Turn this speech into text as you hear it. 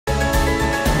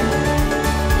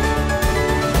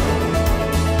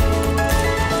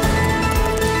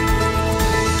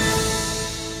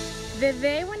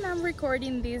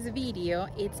recording this video,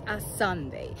 it's a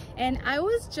Sunday, and I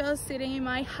was just sitting in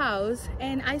my house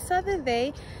and I saw the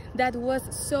day that was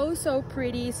so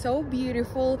pretty, so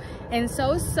beautiful and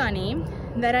so sunny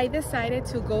that I decided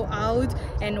to go out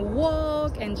and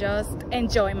walk and just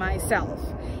enjoy myself.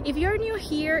 If you're new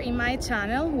here in my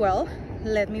channel, well,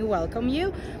 let me welcome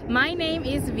you. My name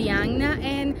is Vianna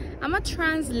and I'm a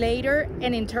translator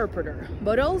and interpreter,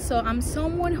 but also I'm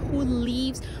someone who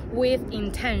lives with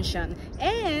intention.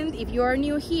 And if you are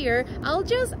new here, I'll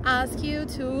just ask you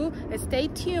to stay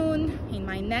tuned in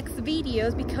my next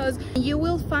videos because you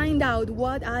will find out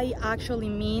what I actually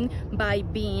mean by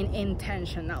being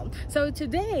intentional. So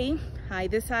today I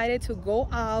decided to go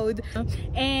out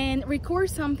and record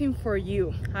something for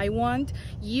you. I want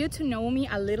you to know me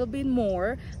a little bit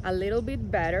more, a little bit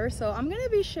better. So I'm gonna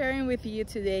be sharing with you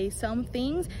today some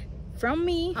things from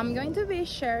me. I'm going to be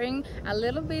sharing a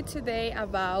little bit today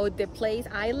about the place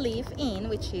I live in,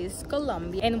 which is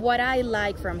Colombia, and what I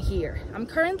like from here. I'm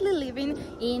currently living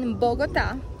in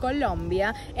Bogota,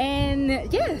 Colombia,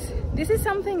 and yes, this is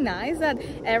something nice that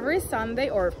every Sunday,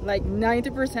 or like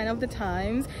 90% of the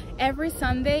times, every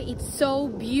Sunday it's so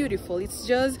beautiful. It's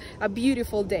just a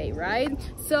beautiful day, right?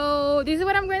 So this is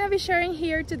what I'm going to be sharing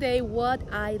here today, what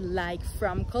I like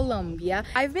from Colombia.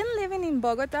 I've been living in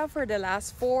Bogota for the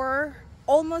last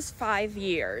almost 5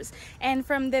 years, and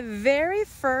from the very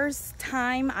first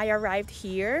time I arrived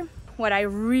here, what I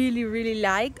really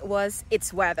liked was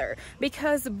its weather,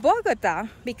 because Bogota,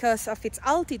 because of its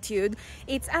altitude,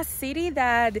 it's a city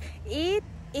that it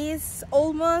is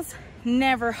almost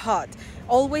never hot.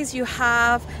 Always you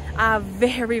have a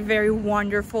very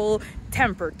wonderful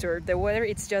temperature. The weather,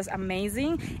 it's just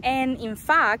amazing. And in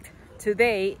fact,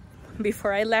 today,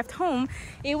 before I left home,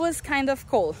 it was kind of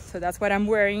cold, so that's what I'm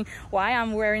wearing, why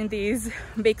I'm wearing this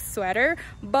big sweater.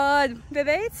 But the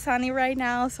day it's sunny right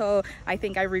now, so I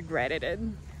think I regretted it.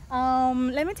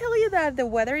 Let me tell you that the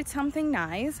weather is something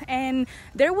nice, and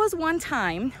there was one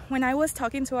time when I was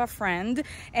talking to a friend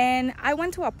and I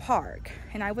went to a park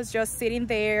and I was just sitting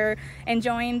there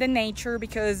enjoying the nature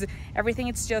because everything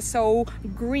is just so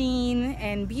green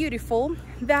and beautiful,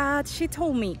 that she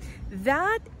told me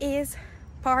that is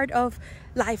part of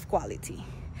life quality.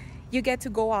 You get to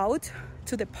go out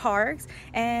to the parks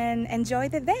and enjoy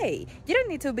the day. You don't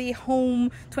need to be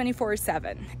home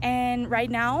 24/7. And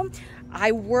right now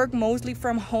I work mostly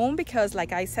from home because,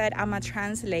 like I said, I'm a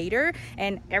translator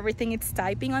and everything is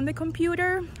typing on the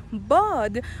computer.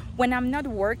 But when I'm not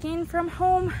working from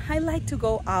home, I like to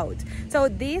go out. So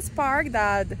this park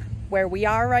where we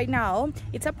are right now,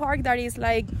 it's a park that is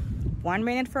like 1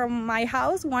 minute from my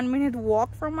house, 1 minute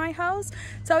walk from my house.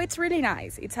 So it's really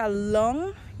nice. It's a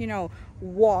long,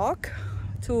 walk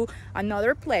to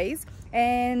another place,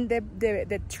 and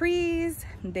the trees,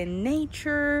 the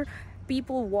nature,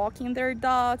 people walking their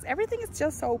dogs, everything is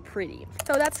just so pretty.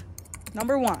 So that's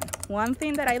number one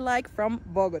thing that I like from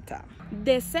Bogota.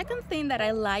 The second thing that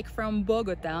I like from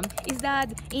Bogota is that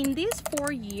in these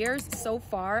 4 years so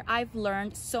far, I've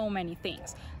learned so many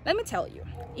things. Let me tell you,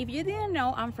 if you didn't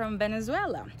know, I'm from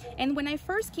Venezuela, and when I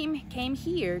first came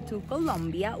here to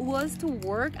Colombia was to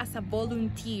work as a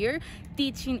volunteer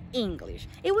teaching English.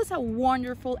 It was a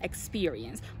wonderful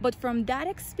experience, but from that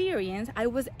experience I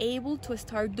was able to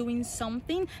start doing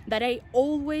something that I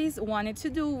always wanted to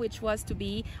do, which was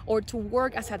to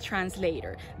work as a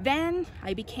translator. Then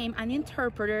I became an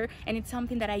interpreter, and it's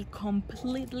something that I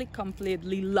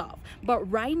completely love. But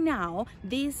right now,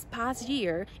 this past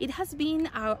year, it has been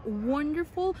a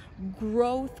wonderful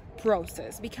growth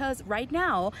process, because right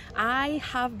now I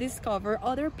have discovered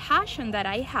other passion that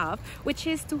I have, which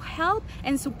is to help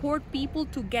and support people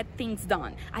to get things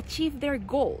done, achieve their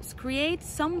goals, create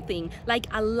something like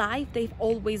a life they've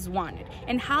always wanted.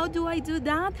 And how do I do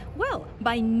that? Well,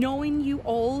 by knowing you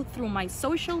all through my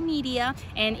social media,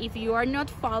 and if you are not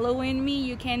following me,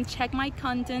 you can check my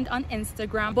content on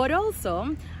Instagram, but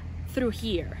also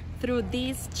through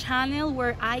this channel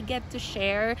where I get to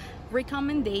share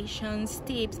recommendations,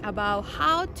 tips about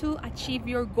how to achieve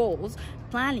your goals,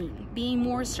 planning, being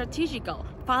more strategical,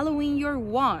 following your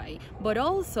why, but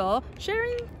also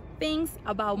sharing things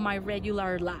about my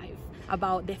regular life,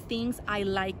 about the things I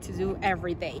like to do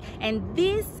every day. And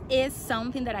this is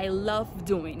something that I love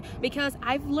doing, because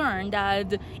I've learned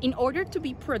that in order to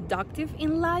be productive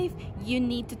in life, you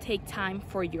need to take time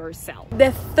for yourself.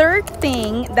 The third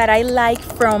thing that I like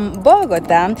from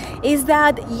Bogota is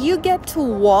that you get to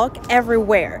walk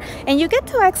everywhere and you get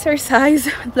to exercise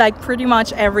like pretty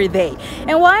much every day.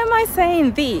 And why am I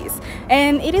saying this?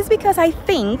 And it is because I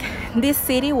think this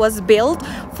city was built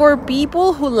for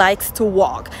people who likes to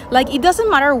walk. Like, it doesn't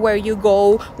matter where you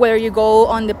go, whether you go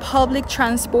on the public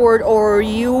transport or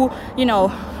you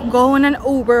know, go on an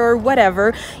Uber or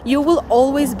whatever, you will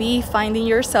always be finding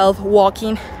yourself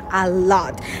walking a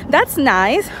lot. That's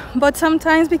nice, but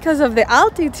sometimes because of the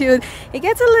altitude it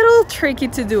gets a little tricky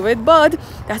to do it, but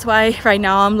that's why right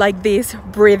now I'm like this,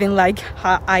 breathing like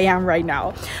I am right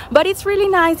now. But it's really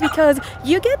nice because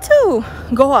you get to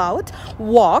go out,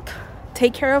 walk,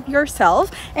 take care of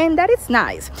yourself, and that is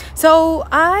nice. So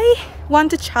I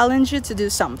want to challenge you to do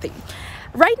something.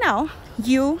 Right now,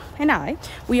 you and I,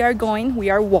 we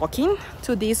are walking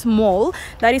to this mall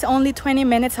that is only 20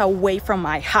 minutes away from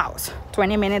my house.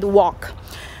 20-minute walk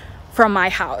from my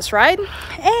house, right?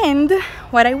 And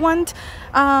what I want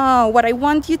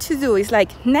you to do is,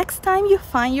 like, next time you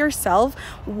find yourself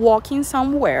walking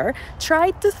somewhere,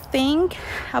 try to think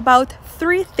about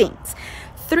 3 things,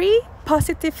 3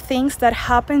 positive things that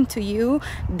happened to you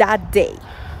that day.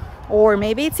 Or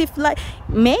maybe if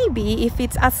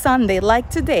it's a Sunday like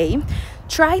today,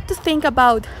 try to think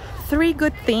about 3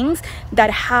 good things that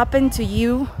happened to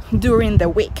you during the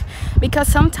week, because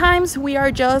sometimes we are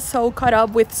just so caught up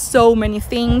with so many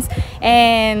things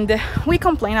and we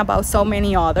complain about so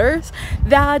many others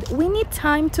that we need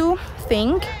time to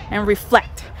think and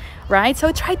reflect, right?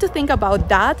 So try to think about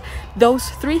those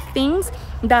 3 things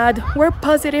that were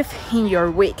positive in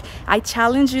your week. I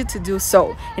challenge you to do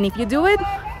so, and if you do it,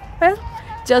 well,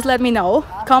 just let me know.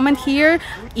 Comment here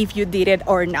if you did it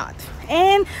or not.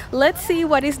 And let's see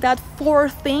what is that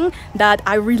 4th thing that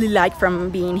I really like from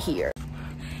being here.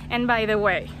 And by the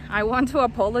way, I want to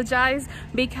apologize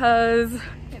because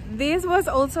this was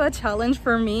also a challenge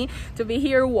for me to be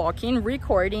here walking,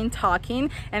 recording, talking,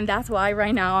 and that's why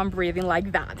right now I'm breathing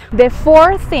like that. The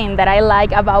 4th thing that I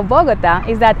like about Bogota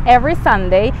is that every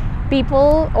Sunday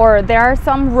there are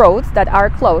some roads that are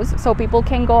closed, so people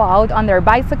can go out on their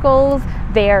bicycles,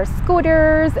 their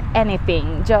scooters,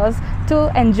 anything, just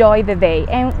to enjoy the day.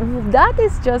 And that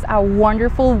is just a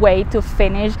wonderful way to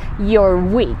finish your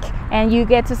week, and you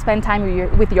get to spend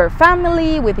time with your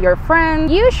family, with your friends.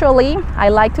 Usually I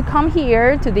like to come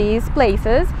here to these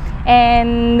places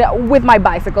and with my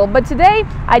bicycle, but today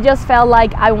I just felt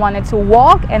like I wanted to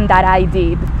walk, and that I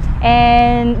did.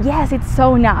 And yes, it's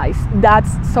so nice.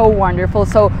 That's so wonderful.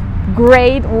 So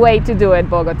great way to do it,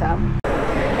 Bogota.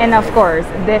 And of course,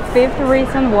 the 5th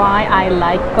reason why I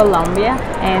like Colombia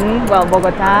and, well,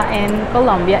 Bogota and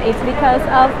Colombia is because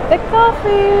of the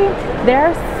coffee. There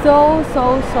are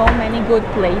so many good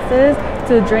places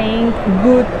to drink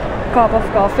good cup of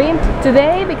coffee.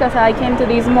 Today, because I came to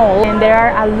this mall and there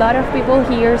are a lot of people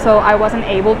here, so I wasn't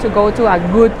able to go to a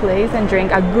good place and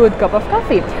drink a good cup of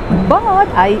coffee. But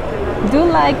I do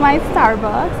like my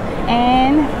Starbucks,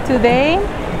 and today,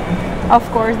 of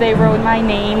course, they wrote my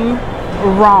name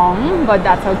wrong, but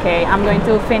that's okay. I'm going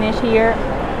to finish here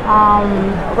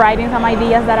writing some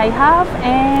ideas that I have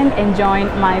and enjoying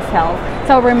myself.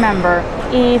 So remember,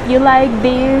 if you like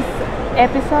this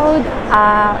episode,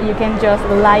 you can just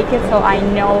like it so I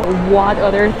know what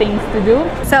other things to do.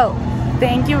 So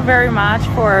thank you very much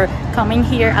for coming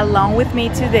here along with me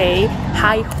today.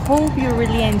 I hope you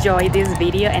really enjoyed this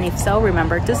video, and if so,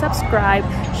 remember to subscribe,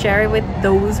 share it with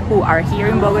those who are here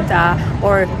in Bogota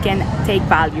or can take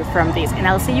value from this, and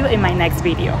I'll see you in my next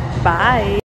video.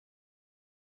 Bye.